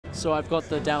so I've got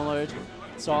the download.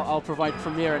 So I'll provide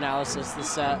Premiere analysis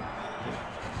this set.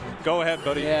 Go ahead,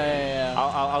 buddy. Yeah.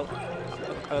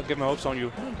 I'll give my hopes on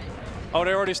you. Oh,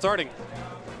 they're already starting.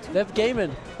 They're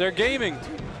gaming. They're gaming.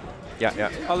 Yeah.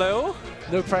 Hello?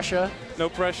 No pressure. No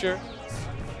pressure.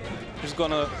 Just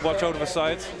gonna watch out of the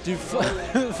side. Dude,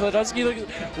 Floranksi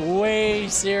looks way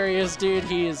serious, dude.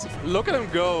 He is. Look at him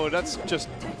go. That's just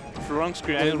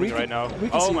Floranksi angry right now.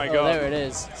 Oh my god. god. There it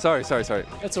is. Sorry.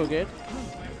 That's all good.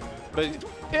 But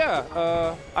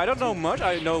yeah, I don't know much.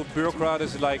 I know Bureaucraat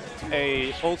is like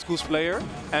a old school player,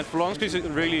 and Floranksi is a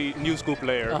really new school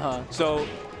player. So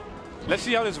let's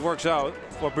see how this works out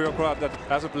for Bureaucraat that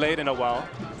hasn't played in a while.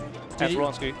 And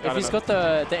Floranksi. If he's got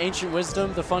the ancient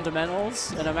wisdom, the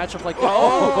fundamentals, in a matchup like that.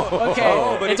 Oh,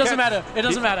 okay. But it doesn't matter. It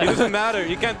doesn't matter. It doesn't matter.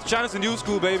 You can't challenge the new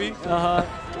school, baby.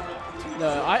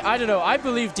 No, I don't know. I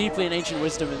believe deeply in ancient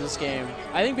wisdom in this game.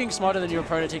 I think being smarter than your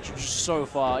opponent takes you so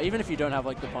far, even if you don't have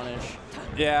like the punish.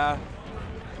 Yeah.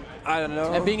 I don't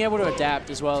know. And being able to adapt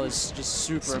as well is just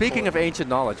super Speaking of ancient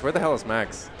knowledge, where the hell is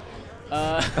Max?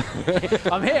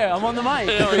 I'm here. I'm on the mic.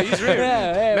 He's here.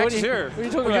 Yeah, Max is here. What are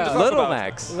you talking about? Little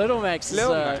Max. Little Max is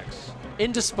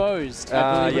indisposed,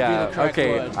 I believe would be the correct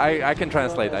word. I can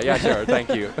translate that. Yeah, sure. Thank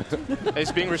you.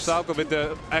 It's being recycled with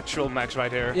the actual Max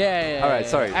right here. Yeah. All right,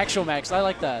 sorry. Actual Max. I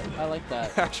like that.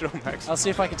 Actual Max. I'll see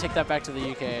if I can take that back to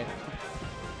the UK.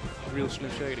 Real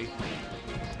Slim Shady.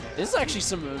 This is actually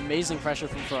some amazing pressure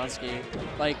from Floranksi.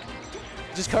 Like,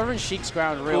 just covering Sheik's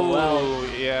ground real well.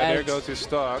 Yeah, and there goes his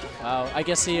stock. Wow, I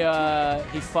guess he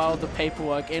filed the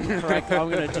paperwork incorrect. I'm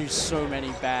gonna do so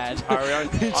many bad.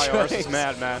 IRS is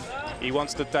mad, man. He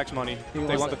wants the tax money.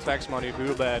 They want the tax money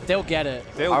real bad. They'll get it.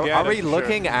 Are we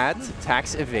looking at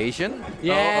tax evasion?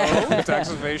 Yeah. Tax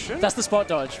evasion? That's the spot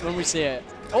dodge when we see it.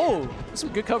 Oh, some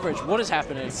good coverage. What is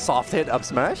happening? Soft hit up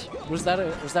smash? Was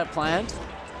that planned?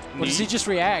 Or does he just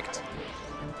react?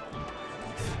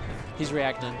 He's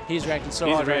reacting. He's reacting so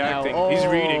hard right now. Oh, he's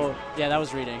reading. Yeah, that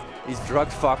was reading. He's drug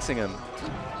foxing him.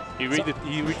 He read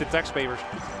the tax papers.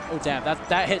 Oh damn,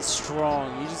 that hit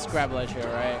strong. You just grab ledge here,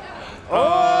 right?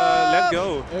 Let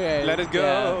go. Okay. Let it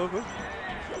go. Yeah.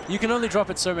 You can only drop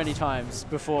it so many times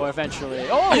before eventually.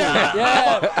 Oh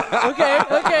yeah.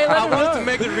 Okay. I wanted to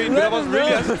make the read, but I was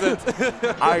really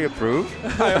hesitant. I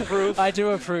approve. I do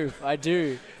approve. I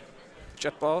do.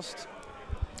 Chat paused.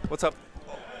 What's up?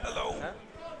 Hello.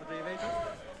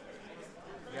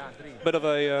 Bit of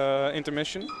a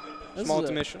intermission. Small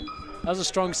intermission. That was a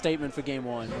strong statement for game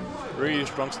one. Really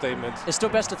strong statement. It's still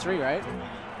best of 3, right?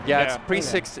 Yeah,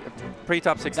 it's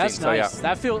pre-top 16. That's so nice.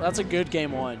 Yeah. That's a good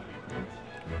game one.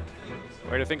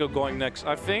 Where do you think of going next?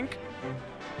 I think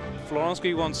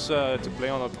Floranksi wants to play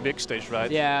on a big stage,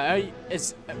 right? Yeah,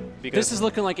 this is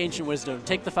looking like Ancient Wisdom.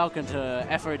 Take the Falcon to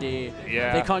FRD.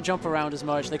 Yeah. They can't jump around as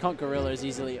much. They can't gorilla as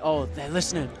easily. Oh, they're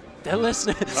listening. They're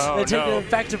listening. Oh, they're taking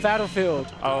it back to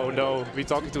Battlefield. Oh no, we're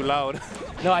talking too loud.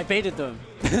 No, I baited them.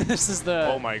 This is the.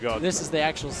 Oh my god. This is the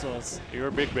actual source. You're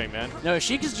a big brain, man. No,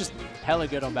 Sheik is just hella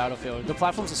good on Battlefield. The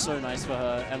platforms are so nice for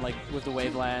her, and like with the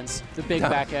wavelands, the big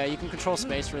back air, you can control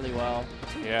space really well.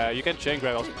 Yeah, you can chain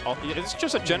grab. It's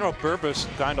just a general purpose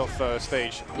kind of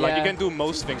stage. Like you can do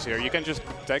most things here. You can just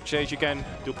tech chase. You can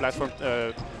do platform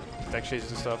tech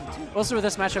chases and stuff. Also with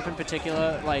this matchup in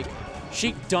particular, like.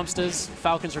 Sheik dumpsters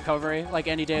Falcon's recovery like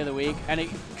any day of the week, and it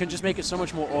can just make it so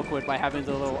much more awkward by having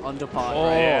the little underpart. Oh,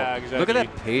 right? Yeah, exactly. Look at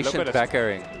that patient back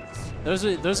airing. Those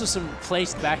are some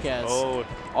placed back airs.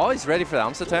 Oh, he's ready for the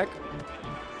Amps attack.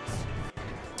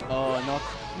 Oh,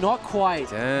 not quite.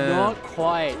 Damn. Not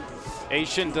quite.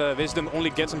 Ancient wisdom only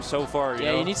gets him so far. You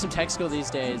Yeah, know? you need some tech skill these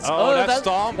days. Oh, that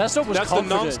stomp. That stomp was confident.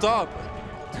 That's the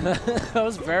non-stop. That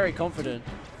was very confident.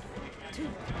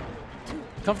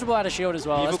 Comfortable out of shield as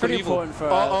well. That's pretty important for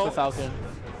Falcon.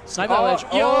 Snipe that ledge.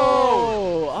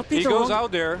 Yo! He goes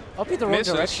out there. Up the wrong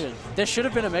direction. There should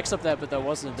have been a mix-up there, but there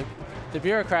wasn't. The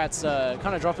Bureaucrats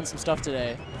kind of dropping some stuff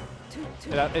today.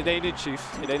 They need Chief.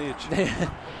 They need Chief.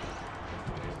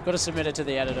 Got to submit it to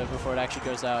the editor before it actually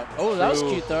goes out. Oh, that was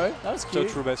cute though. That was cute.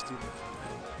 So true, bestie.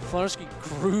 Floranksi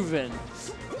grooving.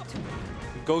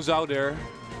 Goes out there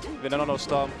with another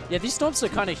stomp. Yeah, these stomps are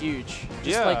kind of huge.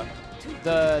 Just like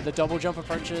the double jump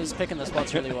approaches, picking the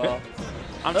spots really well.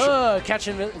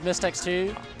 Catching mistakes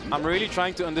too. I'm really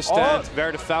trying to understand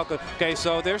where the Falcon. Okay,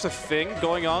 so there's a thing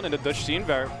going on in the Dutch scene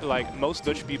where like most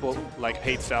Dutch people like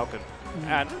hate Falcon,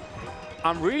 and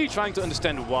I'm really trying to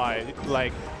understand why.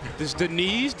 Like the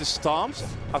knees, the stomps.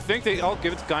 I think they all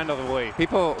give it kind of away.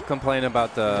 People complain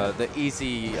about the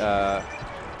easy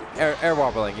air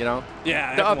wobbling, you know?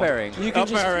 Yeah, the up airing. You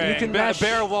can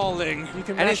bear walling. You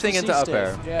can anything into up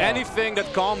air. Yeah. Anything that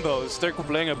combos, they're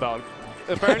complaining about.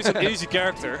 apparently it's an easy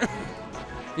character.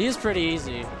 He is pretty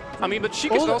easy. I mean, but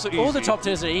Sheik is also easy. All the top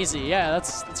tiers are easy. Yeah,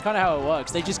 that's kind of how it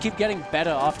works. They just keep getting better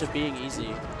after being easy.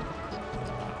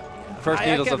 First I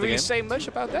needles can't of the really game. say much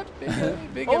about that.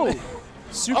 Big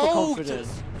Super confident.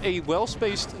 A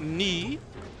well-spaced knee,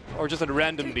 or just a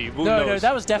random knee. Who No, knows?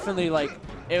 that was definitely like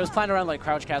it was planned around like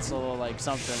crouch castle or like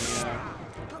something. You know,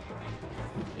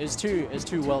 it's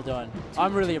too well done.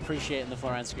 I'm really appreciating the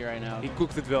Floranksi right now. He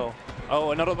cooked it well.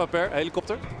 Oh, another pair,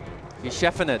 helicopter. He's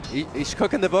chefing it. He's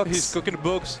cooking the books. He's cooking the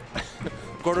books.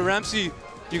 Gordon Ramsay,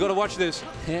 you gotta watch this.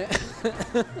 Yeah.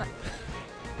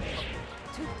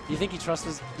 You think he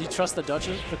trusts the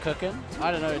Dutchers for cooking? I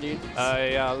don't know, dude.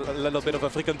 Yeah, a little bit of a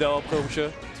frikandel approach.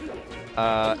 Yeah.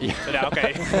 Yeah,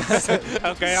 okay.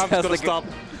 Okay, I'm just gonna stop.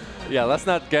 Yeah, let's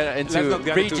not get into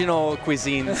regional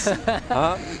cuisines.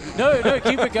 Huh? No,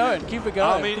 keep it going, keep it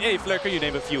going. I mean, hey, Flair, can you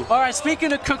name a few? All right,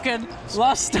 speaking of cooking,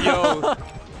 last Yo.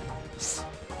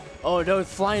 Oh no,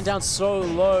 flying down so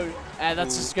low, and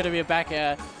that's just gonna be a back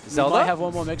air. Zelda? We might have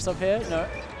one more mix up here. No.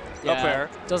 Yeah, Up air.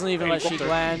 Doesn't even let Sheik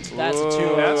Helicopter. land. That's a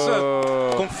 2. That's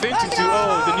a convincing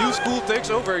 2-0. The new school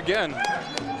takes over again. All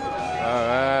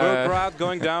right. Bureaucraat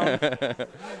going down.